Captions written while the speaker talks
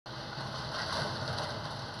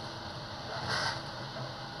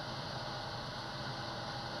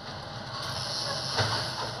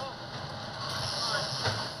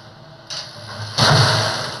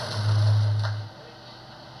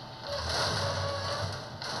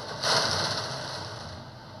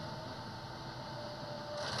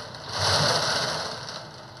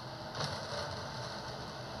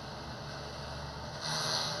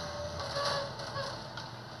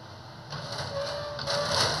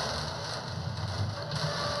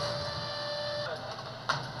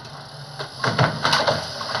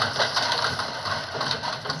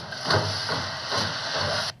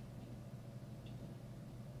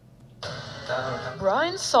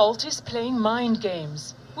Salt is playing mind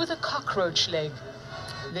games with a cockroach leg.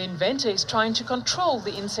 The inventor is trying to control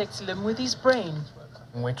the insect's limb with his brain.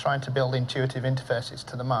 We're trying to build intuitive interfaces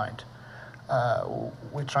to the mind.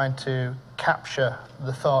 We're trying to capture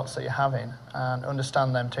the thoughts that you're having and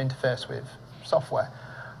understand them to interface with software.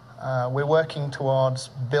 We're working towards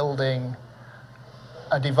building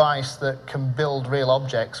a device that can build real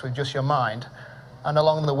objects with just your mind, and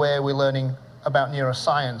along the way we're learning about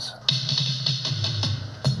neuroscience.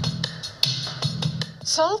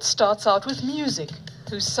 Salt starts out with music,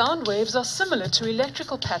 whose sound waves are similar to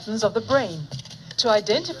electrical patterns of the brain, to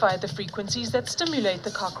identify the frequencies that stimulate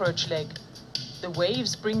the cockroach leg. The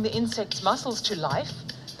waves bring the insect's muscles to life,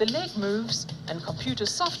 the leg moves, and computer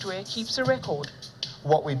software keeps a record.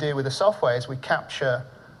 What we do with the software is we capture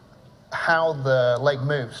how the leg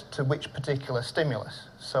moves to which particular stimulus.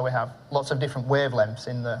 So we have lots of different wavelengths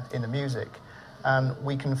in the music, and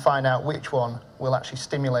we can find out which one will actually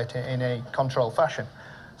stimulate it in a controlled fashion.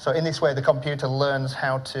 So in this way, the computer learns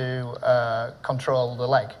how to control the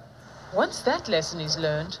leg. Once that lesson is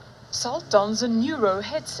learned, Salt dons a neuro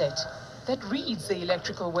headset that reads the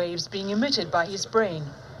electrical waves being emitted by his brain.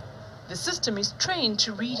 The system is trained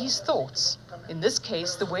to read his thoughts, in this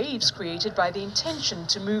case the waves created by the intention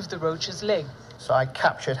to move the roach's leg. So I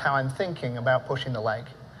captured how I'm thinking about pushing the leg,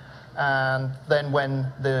 and then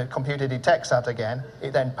when the computer detects that again,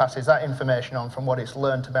 it then passes that information on from what it's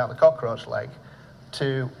learned about the cockroach leg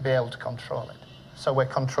to be able to control it. So we're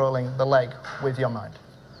controlling the leg with your mind.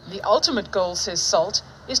 The ultimate goal, says Salt,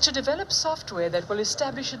 is to develop software that will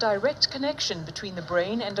establish a direct connection between the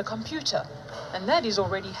brain and a computer, and that is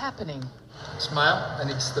already happening. Smile, and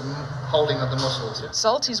it's the holding of the muscles.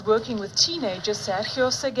 Salt is working with teenager Sergio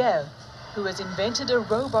Seguel, who has invented a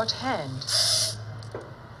robot hand.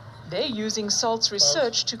 They're using Salt's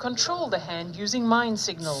research to control the hand using mind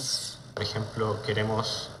signals.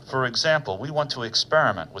 For example, we want to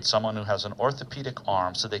experiment with someone who has an orthopedic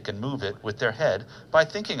arm so they can move it with their head by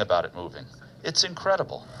thinking about it moving. It's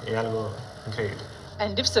incredible.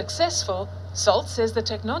 And if successful, Salt says the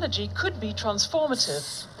technology could be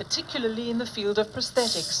transformative, particularly in the field of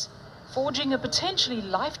prosthetics, forging a potentially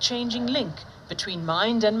life-changing link between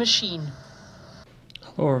mind and machine.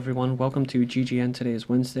 Hello everyone, welcome to GGN. Today is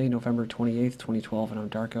Wednesday, November 28th, 2012, and I'm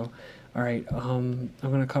Darko. Alright, I'm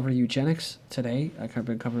going to cover eugenics today. I've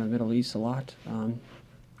been covering the Middle East a lot in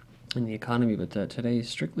the economy, but today is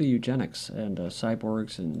strictly eugenics and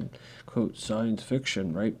cyborgs and, quote, science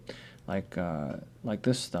fiction, right? Like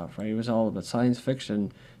this stuff, right? It was all about science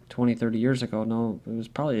fiction 20, 30 years ago. No, it was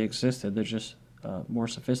probably existed. They're just more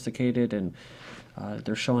sophisticated, and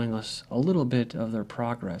they're showing us a little bit of their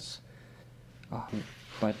progress.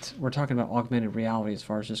 But we're talking about augmented reality as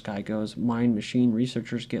far as this guy goes. Mind-machine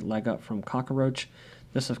researchers get leg up from cockroach.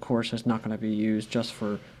 This, of course, is not going to be used just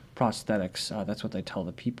for prosthetics. That's what they tell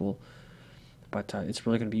the people. But it's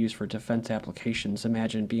really going to be used for defense applications.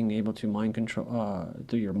 Imagine being able to mind control,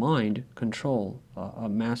 through your mind, control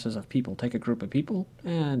masses of people. Take a group of people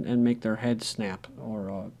and make their heads snap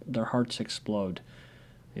or their hearts explode.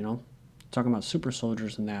 You know, talking about super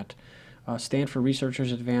soldiers and that. Stanford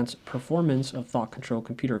researchers advance performance of thought-controlled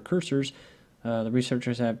computer cursors. The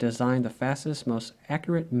researchers have designed the fastest, most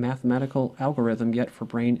accurate mathematical algorithm yet for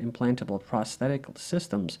brain-implantable prosthetic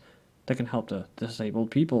systems that can help the disabled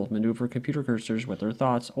people maneuver computer cursors with their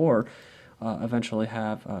thoughts, or eventually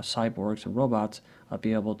have cyborgs and robots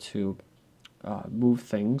be able to move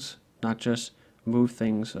things, not just move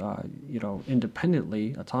things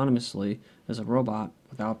independently, autonomously as a robot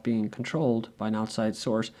without being controlled by an outside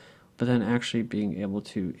source, but then actually being able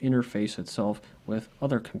to interface itself with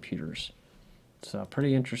other computers. It's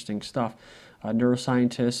pretty interesting stuff.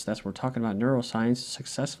 Neuroscientists, that's what we're talking about, neuroscience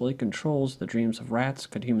successfully controls the dreams of rats.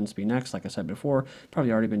 Could humans be next? Like I said before,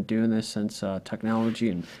 probably already been doing this since technology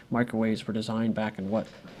and microwaves were designed back in, what,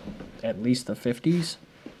 at least the 50s?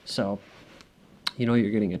 So, you know you're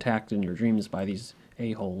getting attacked in your dreams by these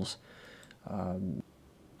a-holes.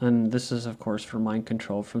 And this is, of course, for mind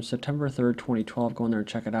control from September 3rd, 2012. Go in there and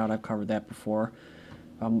check it out. I've covered that before.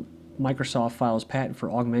 Microsoft files patent for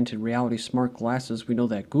augmented reality smart glasses. We know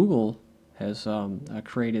that Google has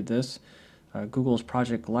created this. Google's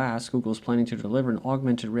Project Glass. Google is planning to deliver an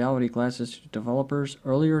augmented reality glasses to developers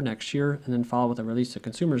earlier next year and then follow with a release to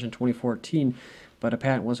consumers in 2014. But a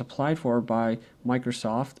patent was applied for by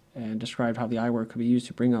Microsoft and described how the eyewear could be used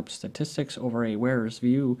to bring up statistics over a wearer's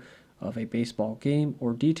view of a baseball game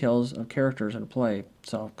or details of characters in a play.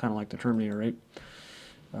 So kind of like the Terminator, right?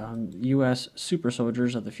 U.S. super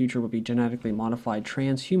soldiers of the future will be genetically modified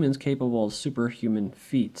transhumans capable of superhuman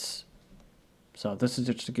feats. So this is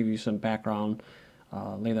just to give you some background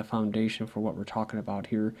lay the foundation for what we're talking about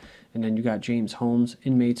here. And then you got James Holmes,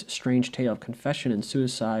 Inmate's Strange Tale of Confession and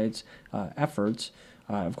Suicide's Efforts.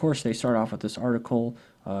 Of course, they start off with this article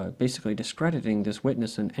basically discrediting this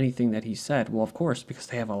witness and anything that he said. Well, of course, because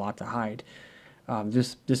they have a lot to hide.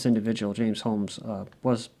 This individual, James Holmes,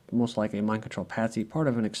 was most likely a mind control patsy, part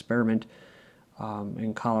of an experiment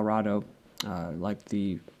in Colorado, like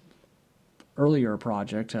the earlier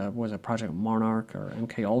project was a Project Monarch or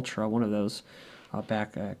MK Ultra, one of those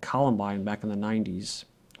back at Columbine back in the 90s,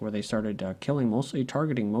 where they started targeting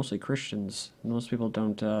mostly Christians. Most people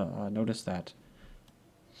don't notice that.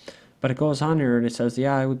 But it goes on here and it says,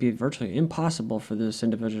 yeah, it would be virtually impossible for this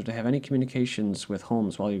individual to have any communications with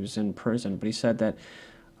Holmes while he was in prison. But he said that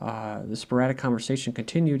the sporadic conversation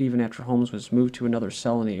continued even after Holmes was moved to another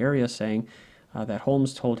cell in the area, saying that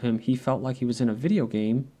Holmes told him he felt like he was in a video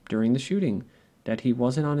game during the shooting, that he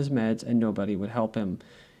wasn't on his meds and nobody would help him.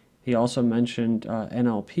 He also mentioned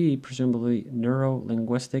NLP, presumably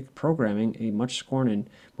neuro-linguistic programming, a much scorned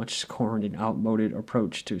and outmoded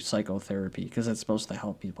approach to psychotherapy, because it's supposed to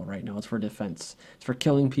help people right now. It's for defense. It's for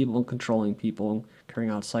killing people and controlling people and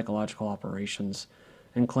carrying out psychological operations,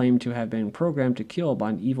 and claimed to have been programmed to kill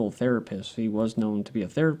by an evil therapist. He was known to be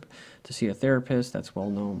to see a therapist. That's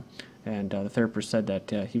well known. And the therapist said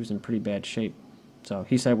that he was in pretty bad shape. So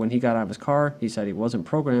he said when he got out of his car, he said he wasn't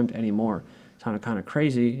programmed anymore. Sounded kind of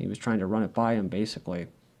crazy. He was trying to run it by him, basically.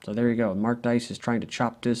 So there you go. Mark Dice is trying to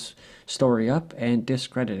chop this story up and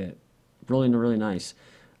discredit it. Really, really nice.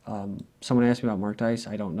 Someone asked me about Mark Dice.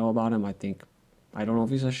 I don't know about him. I don't know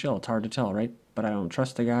if he's a shill. It's hard to tell, right? But I don't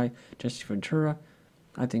trust the guy. Jesse Ventura,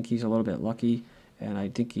 I think he's a little bit lucky, and I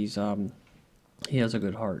think he has a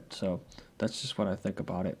good heart. So that's just what I think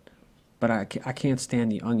about it. But I can't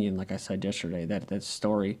stand The Onion, like I said yesterday. That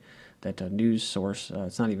story, that news source,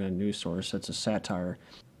 it's not even a news source, it's a satire.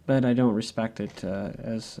 But I don't respect it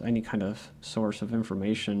as any kind of source of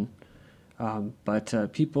information.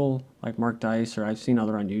 But people like Mark Dice, or I've seen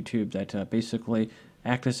other on YouTube, that basically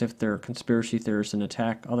act as if they're conspiracy theorists and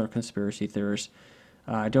attack other conspiracy theorists,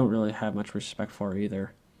 I don't really have much respect for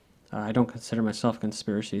either. I don't consider myself a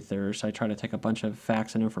conspiracy theorist. I try to take a bunch of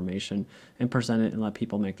facts and information and present it and let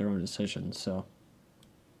people make their own decisions. So,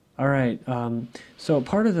 all right. So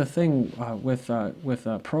part of the thing with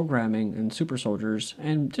programming and super soldiers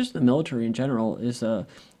and just the military in general is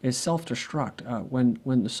self-destruct.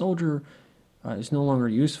 When the soldier is no longer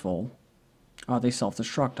useful, they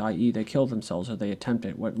self-destruct, i.e. they kill themselves or they attempt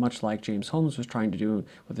it, much like James Holmes was trying to do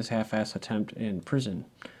with his half-ass attempt in prison.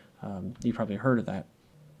 You probably heard of that.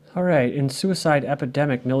 All right, in suicide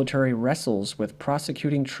epidemic, military wrestles with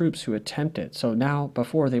prosecuting troops who attempt it. So now,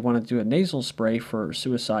 before they want to do a nasal spray for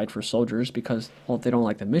suicide for soldiers because, well, they don't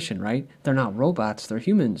like the mission, right? They're not robots, they're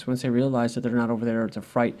humans. Once they realize that they're not over there to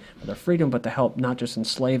fight for their freedom, but to help not just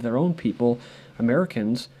enslave their own people,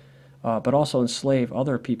 Americans, but also enslave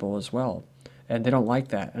other people as well. And they don't like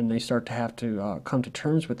that, and they start to have to come to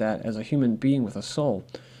terms with that as a human being with a soul.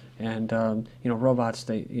 And, robots,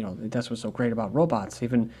 that's what's so great about robots.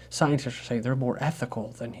 Even scientists are saying they're more ethical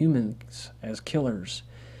than humans as killers.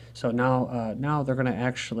 So now they're going to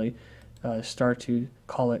actually start to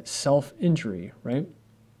call it self-injury, right?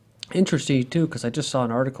 Interesting, too, because I just saw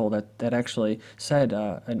an article that actually said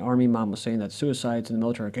an Army mom was saying that suicides in the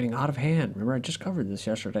military are getting out of hand. Remember, I just covered this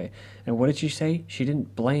yesterday. And what did she say? She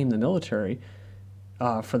didn't blame the military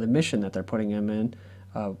for the mission that they're putting them in.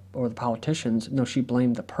 Or the politicians. No, she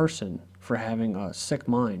blamed the person for having a sick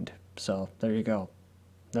mind. So there you go.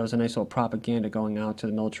 That was a nice little propaganda going out to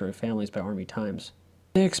the military families by Army Times.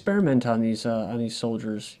 They experiment on these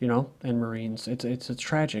soldiers, and Marines. It's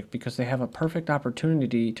tragic because they have a perfect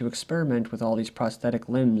opportunity to experiment with all these prosthetic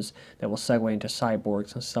limbs that will segue into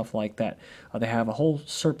cyborgs and stuff like that. They have a whole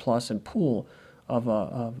surplus and pool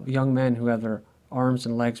of young men who have their arms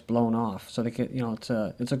and legs blown off, so they get, it's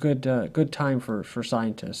a good time for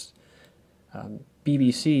scientists.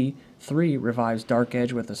 BBC 3 revives Dark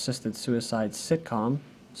Edge with assisted suicide sitcom.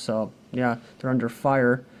 So yeah, they're under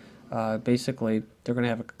fire. Basically, they're going to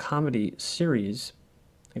have a comedy series.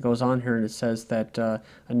 It goes on here and it says that a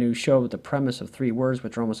new show with the premise of 3 words,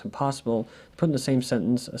 which are almost impossible to put in the same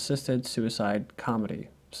sentence: assisted suicide comedy.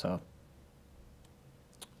 So,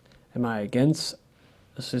 am I against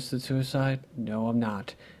assisted suicide? No, I'm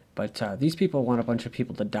not. But these people want a bunch of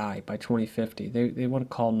people to die by 2050. They want to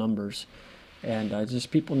call numbers. And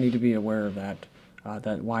just people need to be aware of that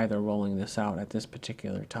why they're rolling this out at this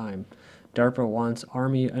particular time. DARPA wants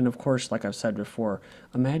Army, and of course, like I've said before,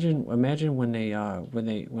 imagine when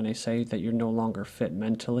they say that you're no longer fit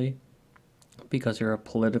mentally because you're a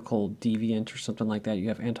political deviant or something like that. You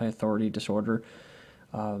have anti-authority disorder,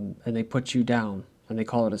 and they put you down. and they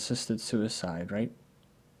call it assisted suicide, right?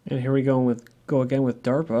 And here we go again with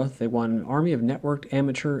DARPA. They want an army of networked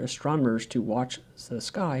amateur astronomers to watch the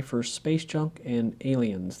sky for space junk and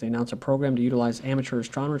aliens. They announced a program to utilize amateur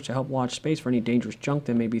astronomers to help watch space for any dangerous junk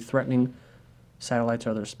that may be threatening satellites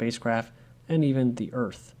or other spacecraft, and even the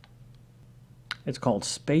Earth. It's called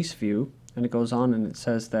Space View, and it goes on and it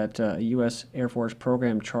says that a U.S. Air Force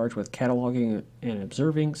program charged with cataloging and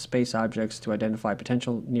observing space objects to identify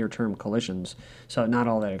potential near-term collisions. So not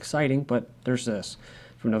all that exciting, but there's this.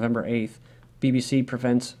 From November 8th, BBC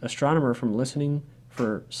prevents astronomer from listening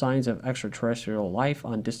for signs of extraterrestrial life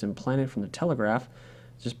on distant planet from the Telegraph.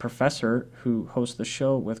 This professor who hosts the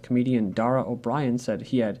show with comedian Dara O'Brien said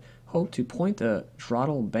he had hoped to point the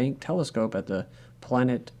Jodrell Bank telescope at the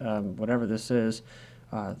planet, whatever this is,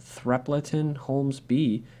 Threapleton Holmes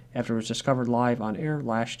B, after it was discovered live on air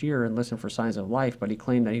last year, and listen for signs of life, but he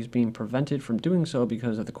claimed that he was being prevented from doing so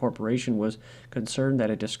because the corporation was concerned that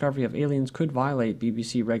a discovery of aliens could violate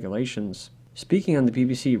BBC regulations. Speaking on the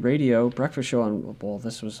BBC radio breakfast show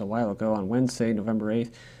this was a while ago, on Wednesday, November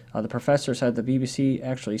 8th, the professor said the BBC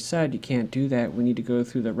actually said you can't do that. We need to go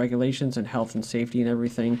through the regulations and health and safety and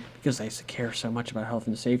everything because they care so much about health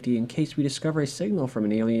and safety in case we discover a signal from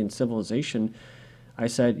an alien civilization. I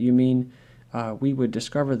said, you mean we would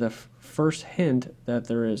discover the first hint that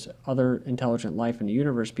there is other intelligent life in the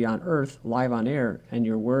universe beyond Earth live on air, and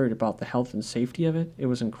you're worried about the health and safety of it? It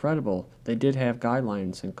was incredible. They did have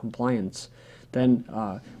guidelines and compliance. Then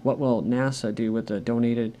what will NASA do with the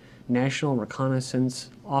donated National Reconnaissance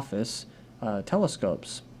Office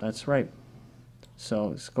telescopes? That's right.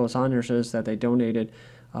 So it goes on here, says that they donated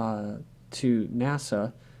to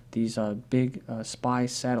NASA these big spy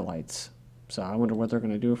satellites. So I wonder what they're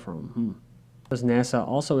going to do for them. Because NASA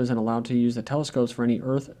also isn't allowed to use the telescopes for any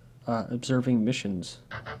Earth observing missions.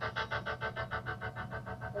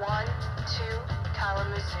 1, 2,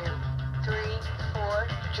 Kalamazoo. 3, 4,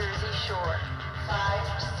 Jersey Shore.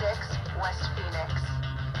 5, 6, West Phoenix.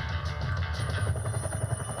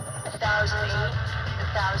 1008,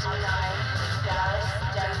 1009, Dallas,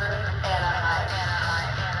 Denver, Anaheim.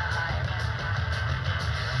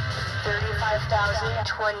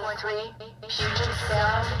 35,023, Puget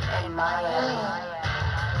Sound, and Miami.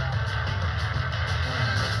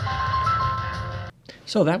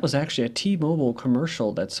 So that was actually a T-Mobile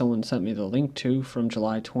commercial that someone sent me the link to from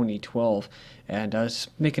July 2012, and I was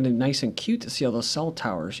making it nice and cute to see all those cell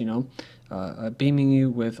towers, beaming you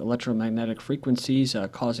with electromagnetic frequencies,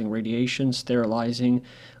 causing radiation, sterilizing,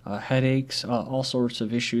 headaches, all sorts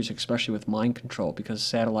of issues, especially with mind control, because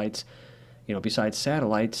satellites, besides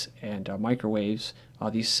satellites and microwaves,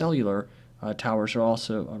 these cellular towers are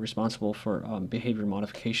also responsible for behavior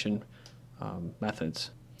modification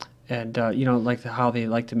methods. And, like how they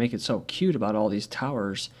like to make it so cute about all these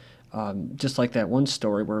towers, just like that one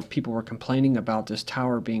story where people were complaining about this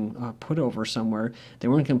tower being put over somewhere. They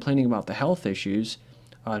weren't complaining about the health issues.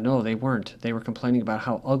 No, they weren't. They were complaining about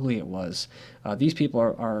how ugly it was. These people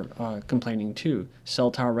are complaining too.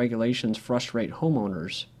 Cell tower regulations frustrate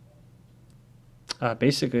homeowners.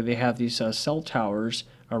 Basically, they have these cell towers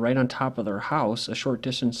right on top of their house, a short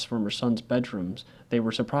distance from her son's bedrooms. They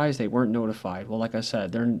were surprised they weren't notified. Well, like I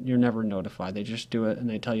said, you're never notified. They just do it and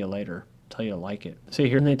they tell you later, tell you to like it. See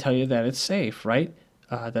here, and they tell you that it's safe, right?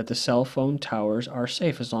 That the cell phone towers are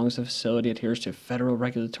safe as long as the facility adheres to federal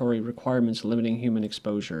regulatory requirements limiting human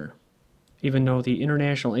exposure. Even though the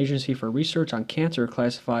International Agency for Research on Cancer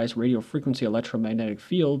classifies radiofrequency electromagnetic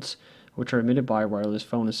fields, which are emitted by wireless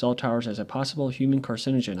phone and cell towers, as a possible human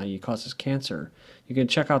carcinogen, i.e. causes cancer. You can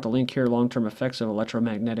check out the link here, long-term effects of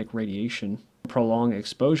electromagnetic radiation. Prolonged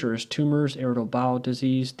exposure is tumors, irritable bowel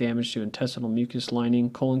disease, damage to intestinal mucus lining,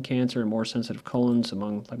 colon cancer, and more sensitive colons,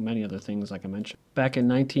 among many other things like I mentioned. Back in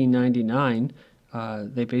 1999,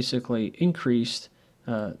 they basically increased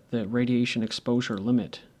the radiation exposure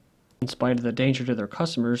limit, in spite of the danger to their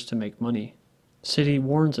customers, to make money. City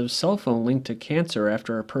warns of cell phone linked to cancer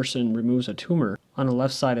after a person removes a tumor on the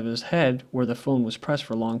left side of his head where the phone was pressed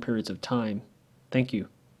for long periods of time. Thank you.